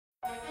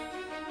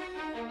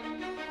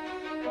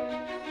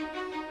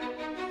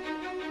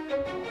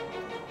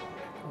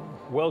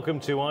Welcome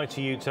to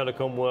ITU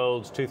Telecom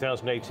World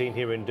 2018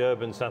 here in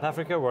Durban, South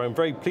Africa, where I'm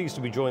very pleased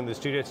to be joined in the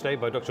studio today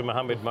by Dr.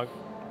 Mohamed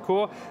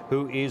Madkour,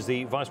 who is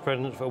the Vice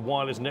President for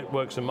Wireless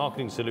Networks and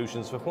Marketing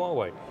Solutions for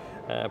Huawei.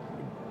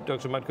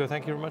 Dr. Madkour,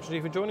 thank you very much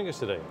indeed for joining us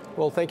today.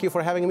 Well, thank you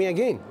for having me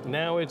again.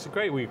 Now, it's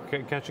great. We're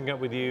catching up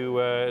with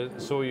you,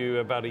 saw you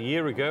about a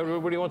year ago. We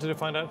really wanted to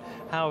find out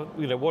how,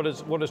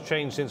 what has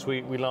changed since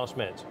we last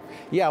met.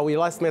 Yeah, we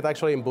last met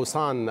actually in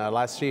Busan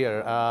last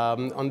year.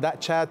 On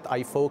that chat,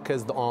 I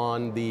focused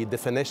on the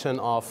definition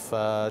of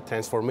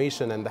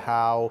transformation and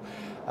how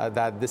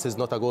that this is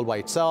not a goal by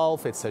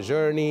itself. It's a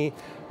journey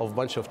of a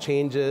bunch of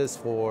changes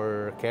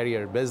for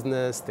carrier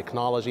business,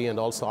 technology, and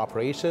also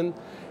operation.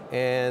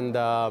 And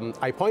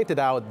I pointed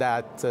out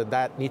that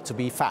that needs to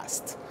be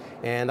fast.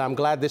 And I'm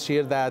glad this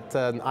year that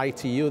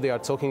ITU, they are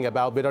talking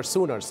about better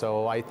sooner.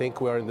 So I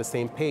think we're on the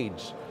same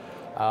page.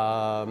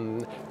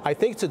 I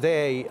think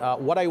today,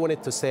 what I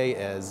wanted to say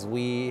is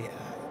we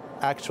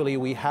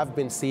have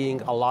been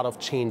seeing a lot of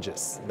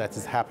changes that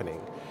is happening.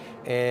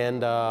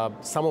 And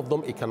some of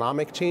them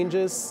economic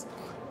changes,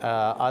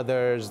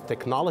 others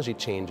technology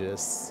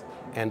changes,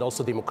 and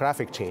also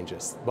demographic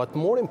changes. But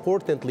more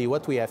importantly,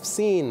 what we have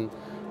seen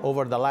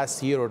over the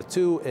last year or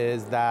two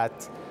is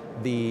that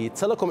the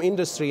telecom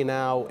industry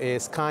now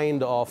is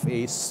kind of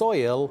a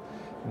soil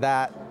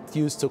that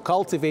used to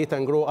cultivate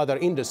and grow other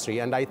industry.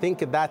 And I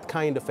think that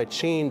kind of a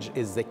change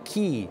is the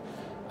key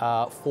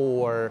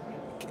for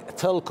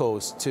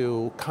telcos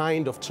to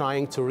kind of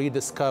trying to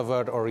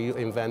rediscover or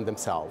reinvent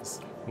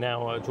themselves.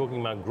 Now, talking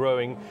about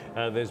growing,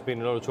 there's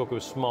been a lot of talk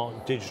of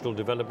smart digital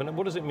development.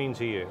 What does it mean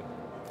to you?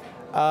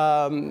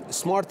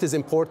 Smart is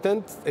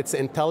important. It's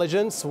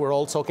intelligence. We're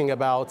all talking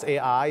about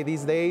AI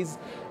these days.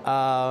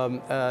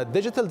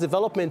 Digital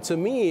development, to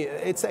me,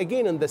 it's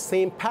again on the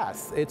same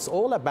path. It's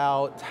all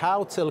about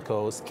how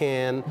telcos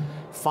can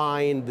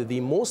find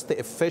the most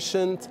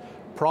efficient,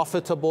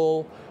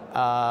 profitable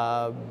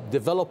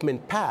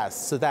development path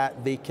so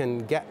that they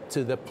can get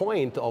to the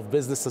point of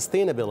business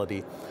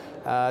sustainability.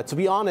 To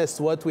be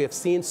honest, what we have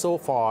seen so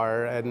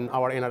far in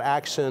our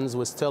interactions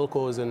with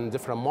telcos in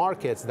different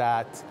markets,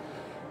 that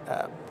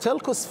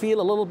telcos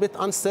feel a little bit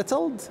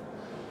unsettled.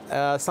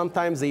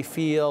 Sometimes they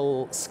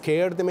feel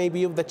scared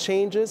maybe of the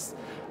changes,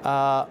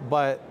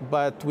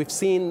 but we've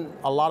seen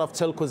a lot of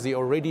telcos, they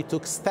already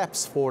took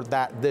steps for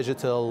that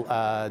digital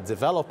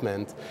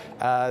development.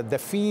 The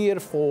fear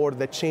for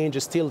the change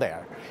is still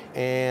there.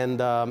 And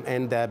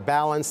the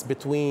balance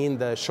between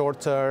the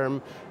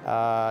short-term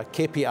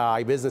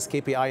KPI, business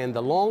KPI, and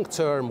the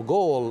long-term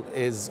goal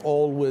has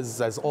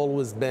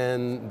always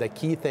been the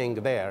key thing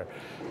there.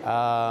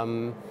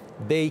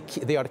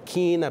 They are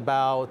keen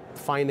about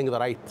finding the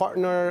right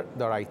partner,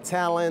 the right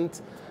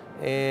talent,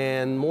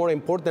 and more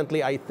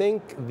importantly, I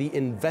think the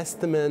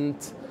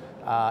investment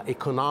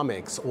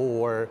economics,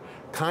 or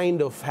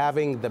kind of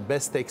having the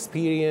best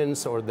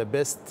experience or the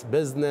best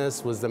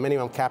business with the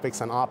minimum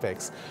capex and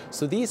opex.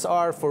 So these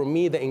are, for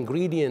me, the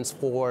ingredients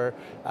for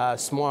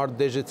smart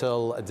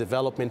digital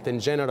development in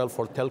general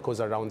for telcos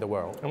around the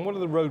world. And what are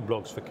the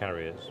roadblocks for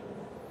carriers?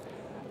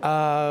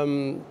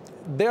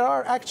 There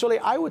are actually,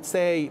 I would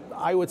say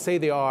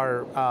they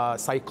are a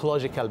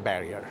psychological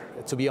barrier,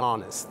 to be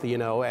honest,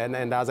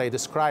 and as I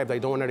described, I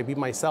don't want to repeat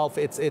myself,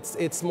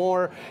 it's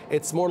more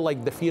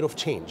like the fear of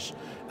change.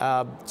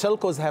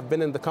 Telcos have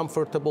been in the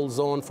comfortable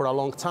zone for a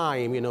long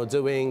time,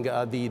 doing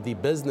the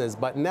business,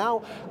 but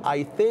now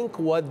I think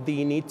what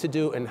they need to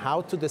do and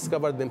how to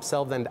discover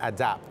themselves and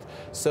adapt.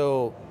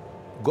 So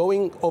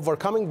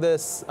overcoming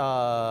this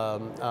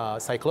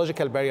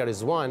psychological barrier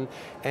is one,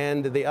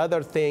 and the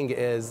other thing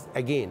is,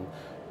 again,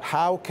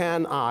 how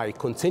can I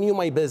continue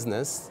my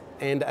business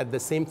and at the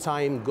same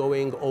time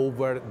going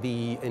over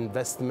the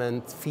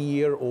investment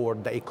fear or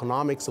the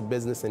economics of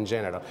business in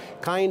general,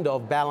 kind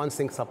of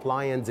balancing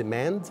supply and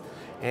demand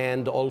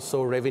and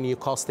also revenue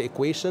cost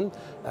equation.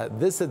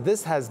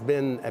 This has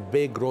been a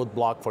big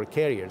roadblock for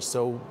carriers.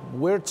 So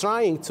we're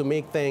trying to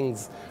make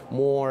things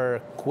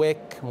more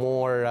quick,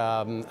 more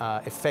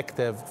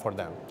effective for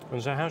them.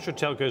 And so how should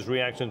telcos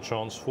react and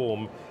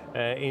transform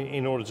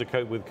in order to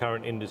cope with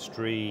current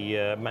industry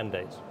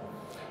mandates?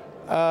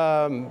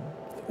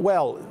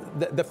 Well,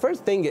 the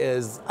first thing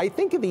is, I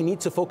think they need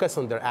to focus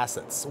on their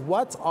assets.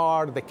 What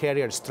are the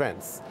carrier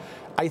strengths?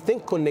 I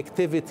think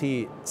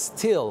connectivity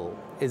still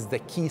is the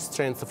key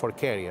strength for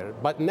carrier.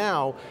 But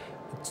now,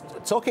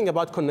 talking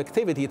about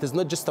connectivity, it is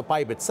not just a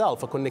pipe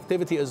itself. A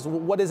connectivity is,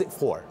 what is it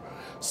for?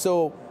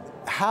 So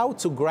how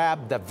to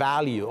grab the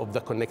value of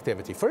the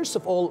connectivity. First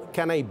of all,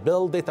 can I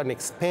build it and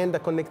expand the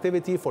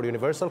connectivity for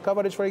universal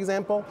coverage, for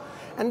example?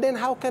 And then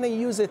how can I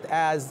use it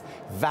as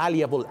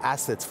valuable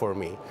assets for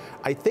me?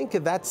 I think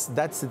that's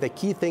the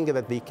key thing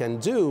that they can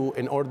do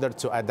in order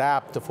to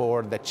adapt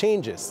for the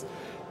changes.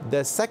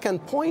 The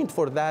second point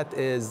for that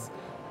is,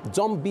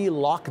 don't be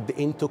locked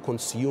into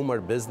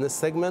consumer business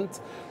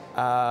segment.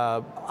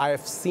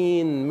 I've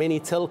seen many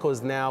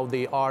telcos now,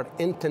 they are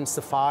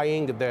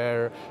intensifying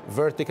their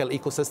vertical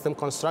ecosystem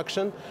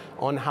construction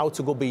on how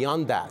to go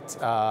beyond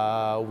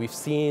that. We've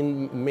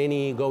seen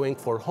many going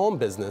for home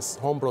business,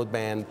 home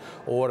broadband,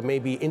 or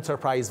maybe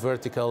enterprise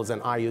verticals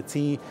and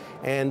IoT.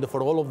 And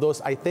for all of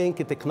those, I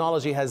think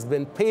technology has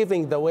been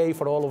paving the way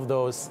for all of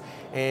those.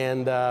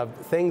 And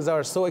things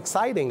are so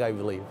exciting, I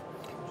believe.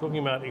 Talking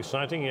about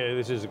exciting,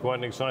 this is quite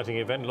an exciting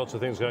event, lots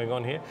of things going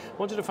on here.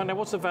 Wanted to find out,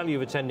 what's the value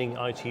of attending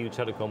ITU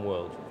Telecom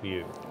World for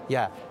you?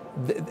 Yeah,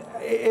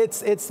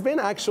 it's been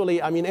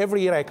actually, I mean,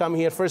 every year I come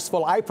here, first of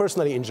all, I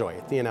personally enjoy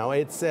it. You know,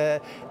 it's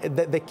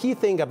the key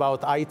thing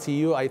about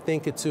ITU, I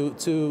think,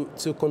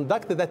 to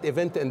conduct that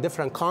event in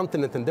different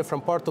continents, in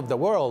different parts of the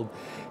world,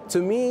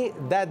 to me,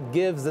 that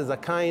gives us a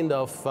kind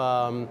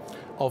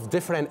of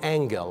different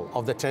angle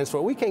of the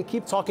transfer. We can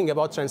keep talking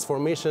about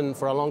transformation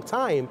for a long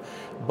time,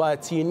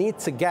 but you need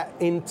to get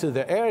into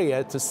the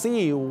area to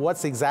see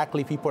what's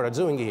exactly people are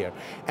doing here.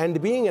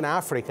 And being in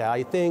Africa,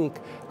 I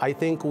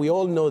think we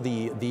all know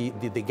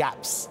the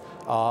gaps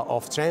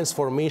of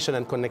transformation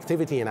and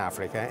connectivity in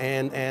Africa.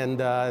 And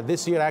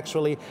this year,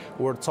 actually,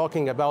 we're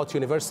talking about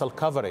universal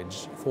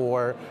coverage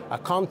for a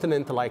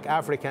continent like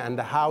Africa and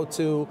how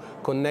to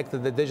connect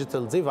the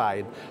digital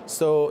divide.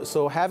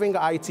 So having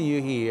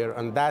ITU here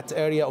in that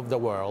area of the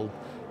world,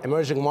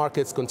 emerging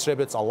markets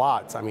contributes a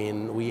lot. I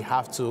mean, we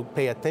have to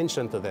pay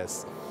attention to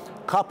this.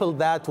 Couple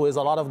that with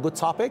a lot of good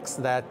topics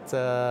that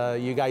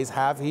you guys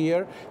have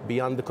here,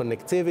 beyond the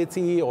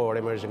connectivity or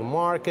emerging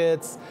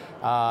markets,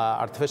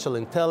 artificial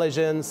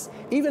intelligence,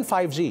 even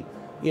 5G.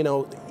 You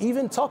know,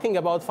 even talking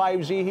about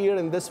 5G here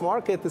in this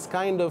market is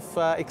kind of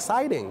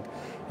exciting.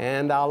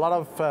 And a lot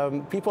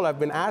of people have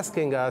been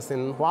asking us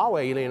in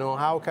Huawei, you know,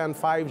 how can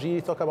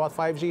 5G talk about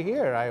 5G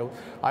here?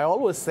 I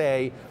always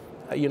say,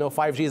 you know,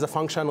 5G is a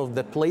function of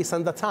the place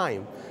and the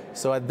time.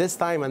 So at this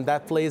time and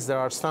that place, there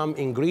are some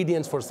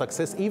ingredients for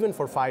success, even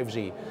for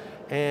 5G.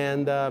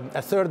 And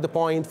a third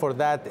point for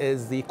that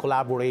is the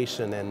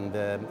collaboration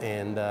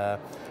and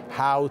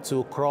how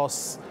to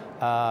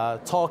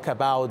talk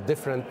about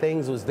different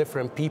things with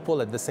different people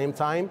at the same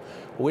time,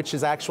 which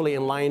is actually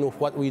in line with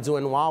what we do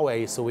in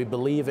Huawei. So we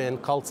believe in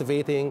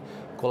cultivating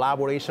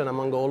collaboration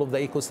among all of the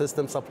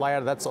ecosystem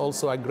suppliers. That's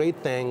also a great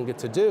thing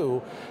to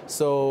do.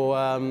 So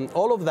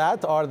all of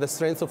that are the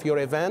strengths of your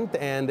event,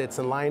 and it's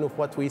in line with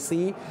what we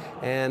see.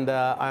 And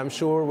I'm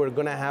sure we're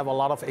going to have a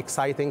lot of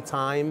exciting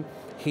time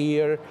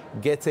here,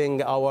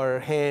 getting our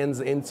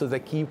hands into the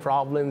key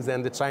problems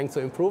and trying to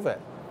improve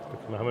it.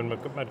 Mohamed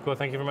Madkour,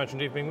 thank you very much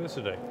indeed for being with us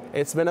today.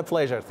 It's been a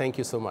pleasure. Thank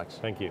you so much.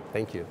 Thank you.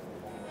 Thank you.